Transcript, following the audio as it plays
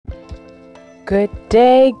Good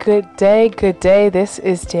day, good day, good day. This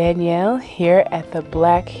is Danielle here at the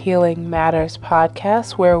Black Healing Matters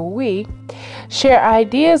podcast, where we share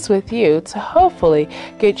ideas with you to hopefully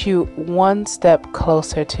get you one step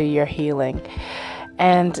closer to your healing.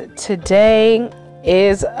 And today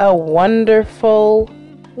is a wonderful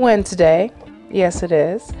Wednesday. Yes, it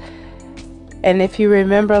is. And if you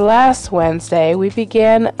remember last Wednesday, we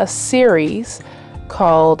began a series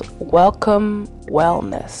called Welcome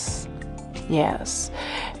Wellness. Yes,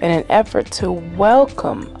 in an effort to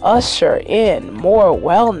usher in more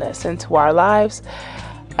wellness into our lives,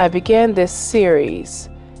 I began this series.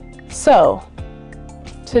 So,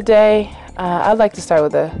 today, I'd like to start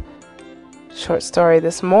with a short story.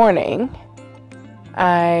 This morning,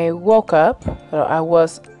 I woke up. I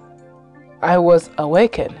was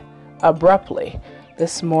awakened abruptly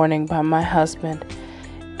this morning by my husband.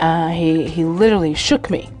 He literally shook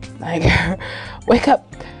me, like, wake up.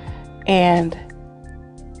 And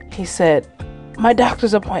he said, my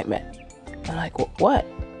doctor's appointment. I'm like, what?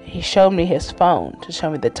 He showed me his phone to show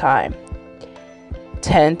me the time.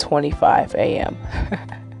 10:25 a.m.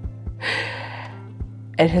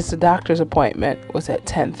 And his doctor's appointment was at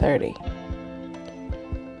 10:30.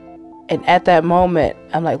 And at that moment,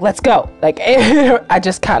 I'm like, let's go. Like, I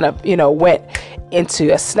just kind of,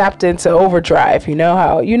 snapped into overdrive. You know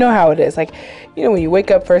how it is. Like, when you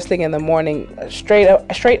wake up first thing in the morning, straight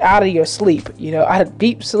out of your sleep, out of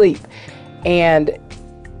deep sleep, and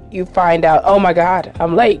you find out, oh my God,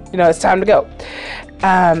 I'm late. It's time to go.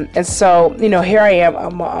 And so, here I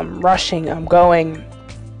am. I'm rushing. I'm going,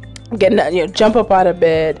 getting, jump up out of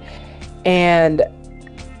bed, and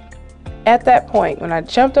at that point, when I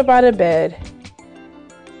jumped up out of bed,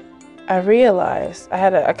 I realized I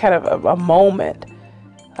had a kind of a moment,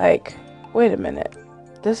 like, wait a minute,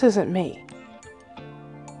 this isn't me.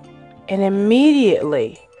 And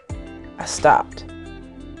immediately, I stopped,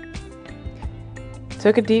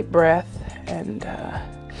 took a deep breath, and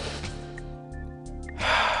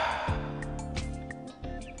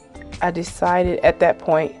I decided at that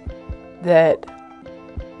point that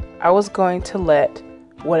I was going to let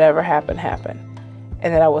whatever happen,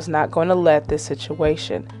 and that I was not going to let this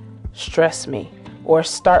situation stress me or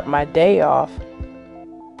start my day off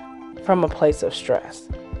from a place of stress.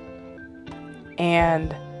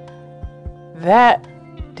 And that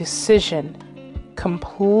decision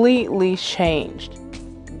completely changed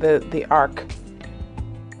the arc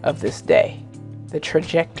of this day, the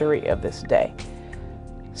trajectory of this day.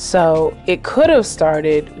 So it could have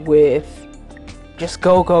started with just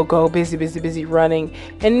go, busy running.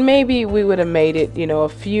 And maybe we would have made it, a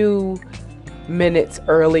few minutes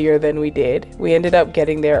earlier than we did. We ended up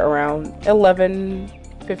getting there around 11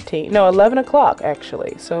 o'clock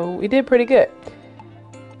actually. So we did pretty good.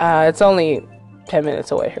 It's only 10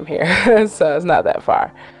 minutes away from here, so it's not that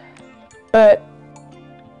far. But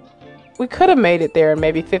we could have made it there in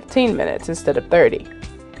maybe 15 minutes instead of 30.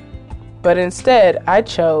 But instead, I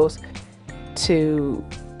chose to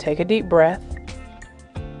take a deep breath.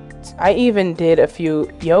 I even did a few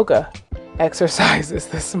yoga exercises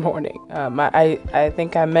this morning. I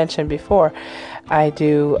think I mentioned before, I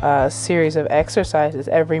do a series of exercises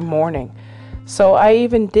every morning. So I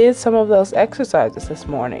even did some of those exercises this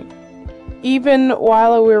morning, even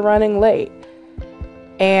while we were running late.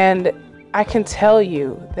 And I can tell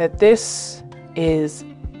you that this is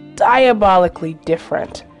diabolically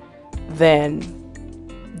different than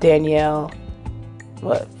Danielle,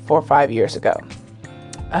 4 or 5 years ago.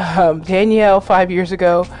 Danielle 5 years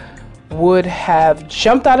ago would have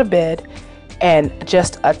jumped out of bed and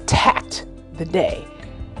just attacked the day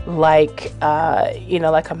like a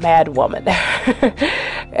mad woman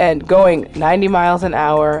and going 90 miles an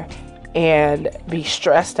hour and be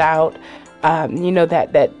stressed out.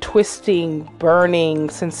 That twisting, burning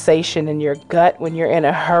sensation in your gut when you're in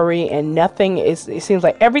a hurry and it seems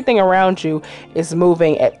like everything around you is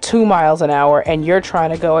moving at 2 miles an hour and you're trying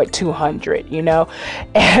to go at 200,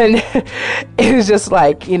 and it's just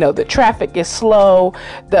like, the traffic is slow,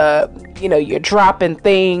 you're dropping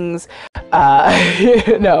things,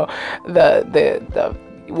 whoever,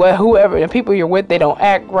 the people you're with, they don't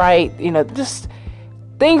act right, just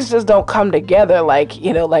things just don't come together like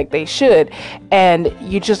they should. And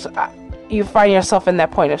you find yourself in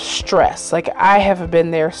that point of stress. Like, I have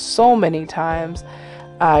been there so many times.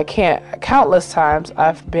 Countless times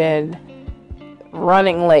I've been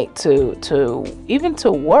running late to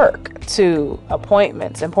work, to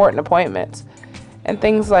important appointments and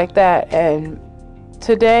things like that. And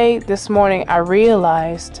this morning, I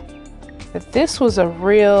realized that this was a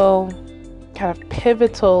real kind of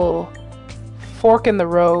pivotal fork in the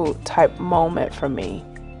road type moment for me.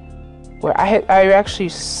 where I actually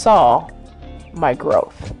saw my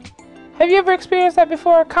growth. Have you ever experienced that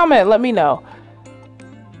before? Comment, let me know.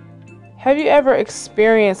 Have you ever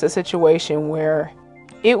experienced a situation where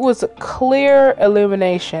it was a clear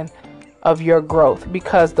illumination of your growth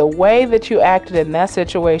because the way that you acted in that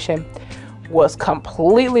situation was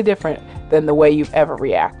completely different than the way you've ever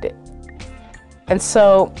reacted? And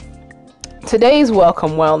so today's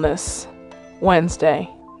Welcome Wellness Wednesday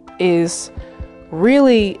is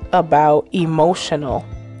really about emotional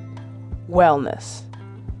wellness.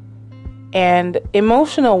 And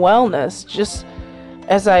emotional wellness, just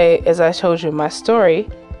as I told you in my story,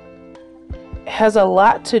 has a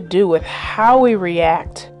lot to do with how we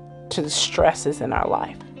react to the stresses in our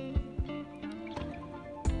life.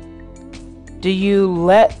 Do you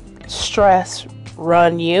let stress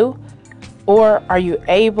run you, or are you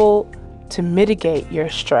able to mitigate your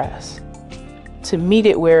stress, to meet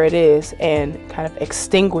it where it is and kind of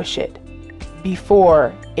extinguish it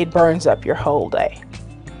before it burns up your whole day?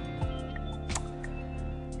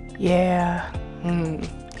 Yeah.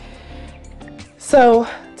 So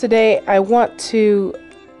today I want to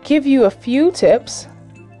give you a few tips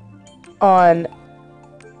on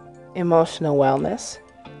emotional wellness,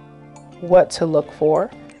 what to look for,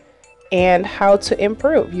 and how to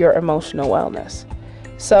improve your emotional wellness.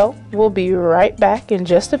 So we'll be right back in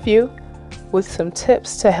just a few with some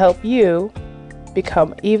tips to help you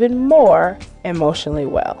become even more emotionally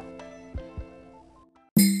well.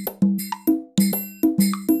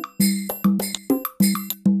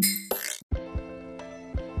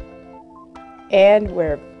 And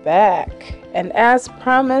we're back. And as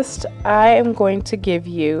promised, I am going to give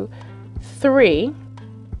you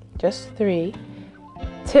just three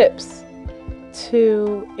tips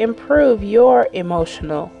to improve your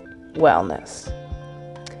emotional wellness.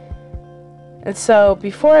 And so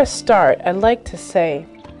before I start, I'd like to say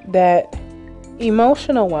that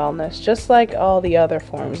emotional wellness, just like all the other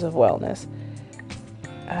forms of wellness,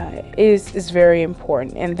 is very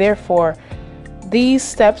important. And therefore, these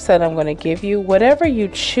steps that I'm going to give you, whatever you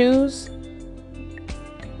choose,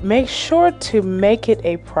 make sure to make it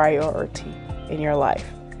a priority in your life.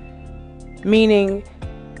 Meaning,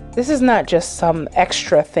 this is not just some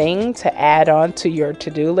extra thing to add on to your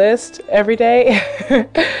to-do list every day,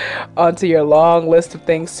 onto your long list of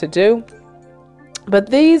things to do. But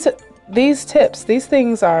these tips, these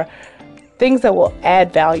things are things that will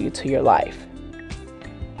add value to your life.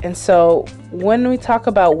 And so when we talk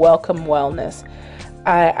about welcome wellness,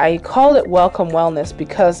 I call it welcome wellness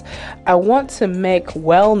because I want to make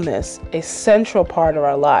wellness a central part of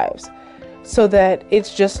our lives, so that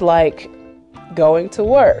it's just like going to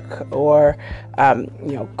work or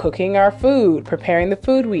cooking our food, preparing the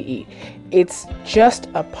food we eat. It's just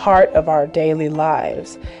a part of our daily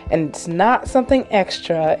lives, and it's not something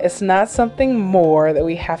extra. It's not something more that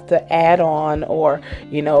we have to add on or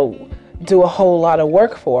do a whole lot of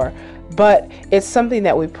work for. But it's something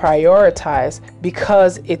that we prioritize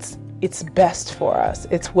because it's best for us.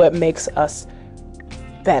 It's what makes us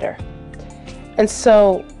better. And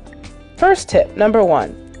so, first tip, number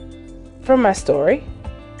one, from my story,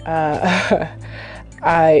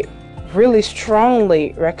 I really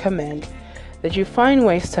strongly recommend that you find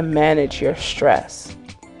ways to manage your stress.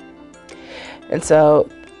 And so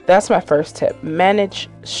that's my first tip, manage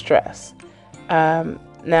stress.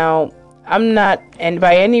 Now, I'm not, and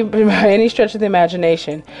by any stretch of the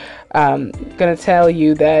imagination, going to tell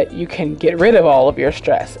you that you can get rid of all of your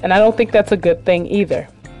stress. And I don't think that's a good thing either.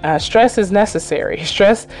 Stress is necessary.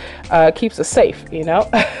 Stress keeps us safe,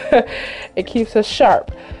 It keeps us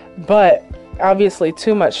sharp. But obviously,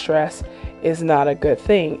 too much stress is not a good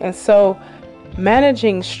thing. And so,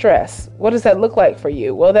 managing stress, what does that look like for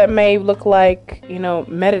you? Well, that may look like,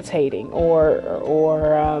 meditating or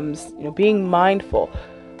being mindful.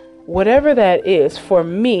 Whatever that is, for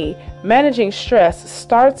me, managing stress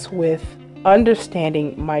starts with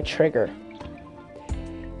understanding my trigger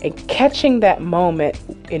and catching that moment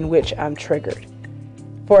in which I'm triggered.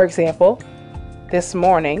 For example, this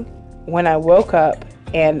morning when I woke up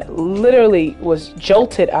and literally was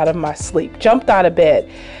jolted out of my sleep, jumped out of bed,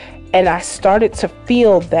 and I started to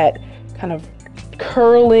feel that kind of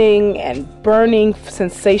curling and burning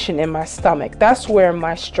sensation in my stomach. That's where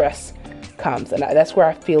my stress comes, and that's where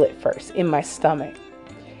I feel it first, in my stomach.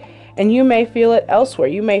 And you may feel it elsewhere.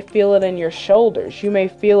 You may feel it in your shoulders. You may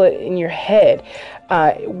feel it in your head.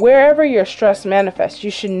 Wherever your stress manifests, you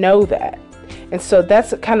should know that. And so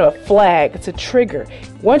that's a kind of a flag. It's a trigger.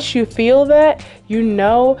 Once you feel that, you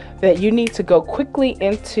know that you need to go quickly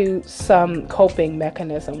into some coping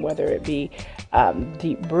mechanism, whether it be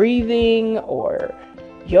deep breathing or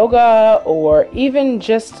yoga or even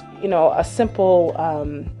just, a simple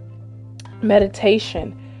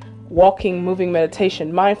meditation, walking, moving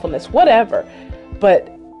meditation, mindfulness, whatever. But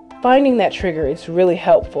finding that trigger is really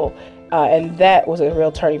helpful. And that was a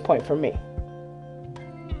real turning point for me.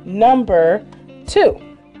 Number 2,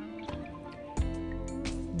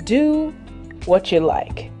 do what you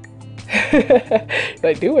like.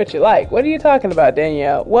 Like, do what you like. What are you talking about,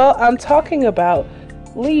 Danielle? Well, I'm talking about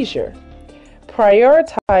leisure.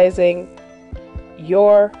 Prioritizing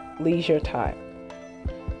your leisure time.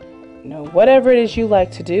 Whatever it is you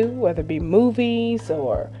like to do, whether it be movies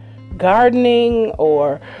or gardening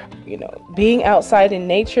or, being outside in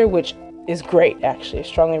nature, which is great, actually. I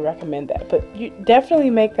strongly recommend that. But you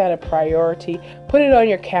definitely make that a priority. Put it on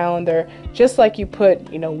your calendar, just like you put,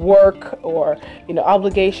 work or,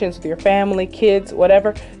 obligations with your family, kids,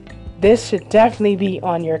 whatever. This should definitely be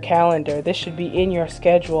on your calendar. This should be in your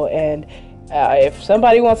schedule. And if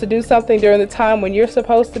somebody wants to do something during the time when you're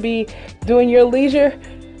supposed to be doing your leisure,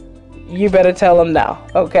 you better tell them no,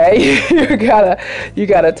 okay? you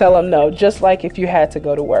gotta tell them no, just like if you had to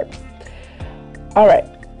go to work. All right.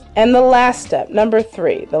 And the last step, number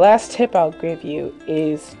 3, the last tip I'll give you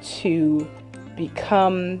is to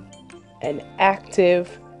become an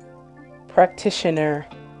active practitioner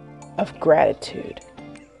of gratitude.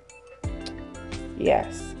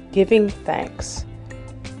 Yes, giving thanks.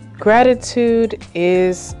 Gratitude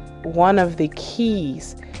is one of the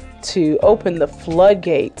keys to open the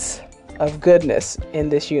floodgates of goodness in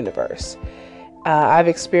this universe. I've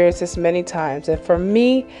experienced this many times, and for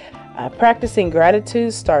me, practicing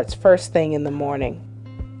gratitude starts first thing in the morning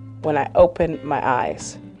when I open my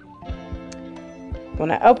eyes.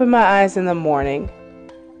 When I open my eyes in the morning,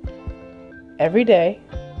 every day,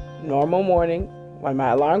 normal morning, when my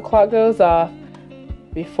alarm clock goes off,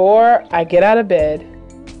 before I get out of bed,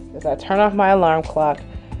 as I turn off my alarm clock,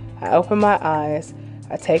 I open my eyes,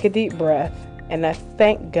 I take a deep breath, and I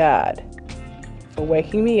thank God for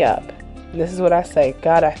waking me up. And this is what I say: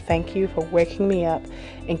 God, I thank you for waking me up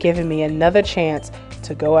and giving me another chance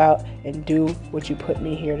to go out and do what you put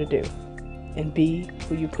me here to do and be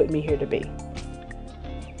who you put me here to be.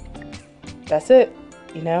 That's it,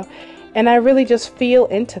 and I really just feel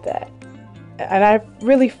into that. And I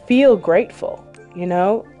really feel grateful,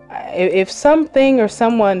 If something or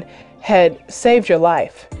someone had saved your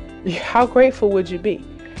life, how grateful would you be?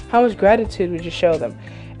 How much gratitude would you show them?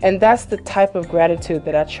 And that's the type of gratitude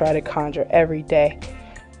that I try to conjure every day,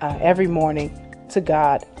 every morning to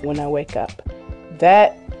God when I wake up.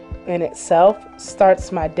 That in itself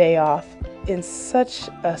starts my day off in such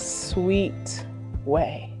a sweet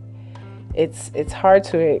way. It's hard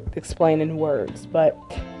to explain in words, but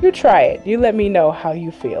you try it. You let me know how you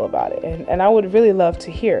feel about it. And I would really love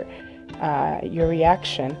to hear your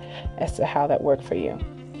reaction as to how that worked for you.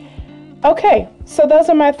 Okay, so those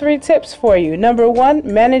are my 3 tips for you. Number 1,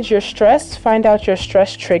 manage your stress. Find out your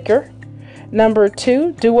stress trigger. Number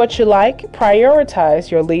 2, do what you like.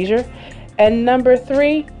 Prioritize your leisure. And number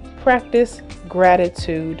 3, practice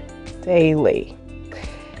gratitude daily.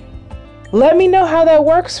 Let me know how that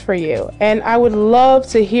works for you. And I would love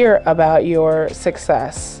to hear about your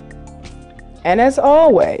success. And as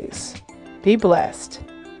always, be blessed.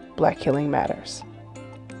 Black Healing Matters.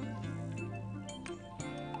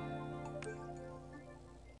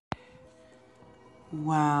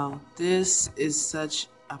 Wow, this is such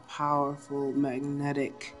a powerful,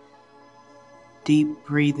 magnetic, deep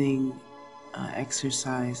breathing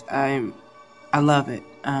exercise. I love it.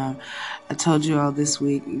 I told you all this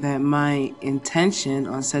week that my intention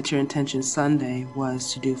on Set Your Intention Sunday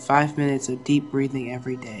was to do 5 minutes of deep breathing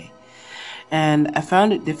every day. And I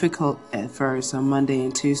found it difficult at first on Monday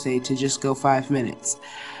and Tuesday to just go 5 minutes.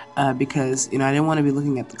 Because, I didn't want to be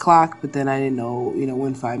looking at the clock, but then I didn't know,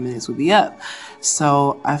 when 5 minutes would be up.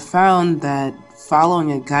 So I found that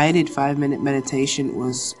following a guided 5-minute meditation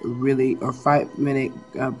was really, or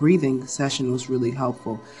 5-minute breathing session was really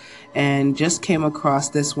helpful. And just came across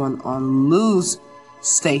this one on Lou's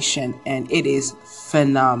station, and it is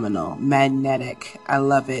phenomenal, magnetic. I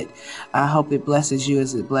love it. I hope it blesses you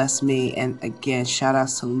as it blessed me. And again, shout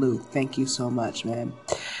outs to Lou. Thank you so much, man.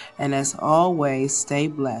 And as always, stay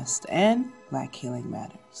blessed, and Black Healing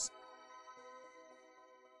Matters.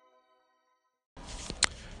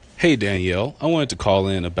 Hey, Danielle, I wanted to call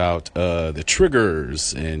in about the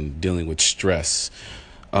triggers and dealing with stress.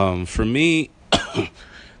 For me,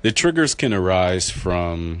 the triggers can arise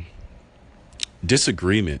from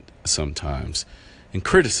disagreement sometimes and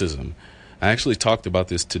criticism. I actually talked about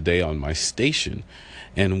this today on my station.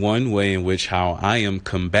 And one way in which how I am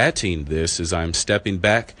combating this is I'm stepping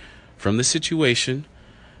back from the situation,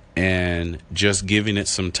 and just giving it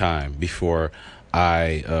some time before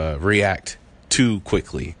I react too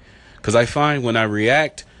quickly. Because I find when I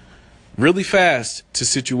react really fast to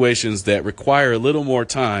situations that require a little more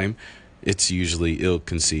time, it's usually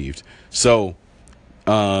ill-conceived. So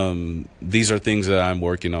these are things that I'm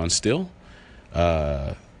working on still.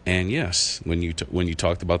 And yes, when you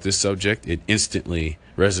talked about this subject, it instantly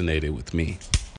resonated with me.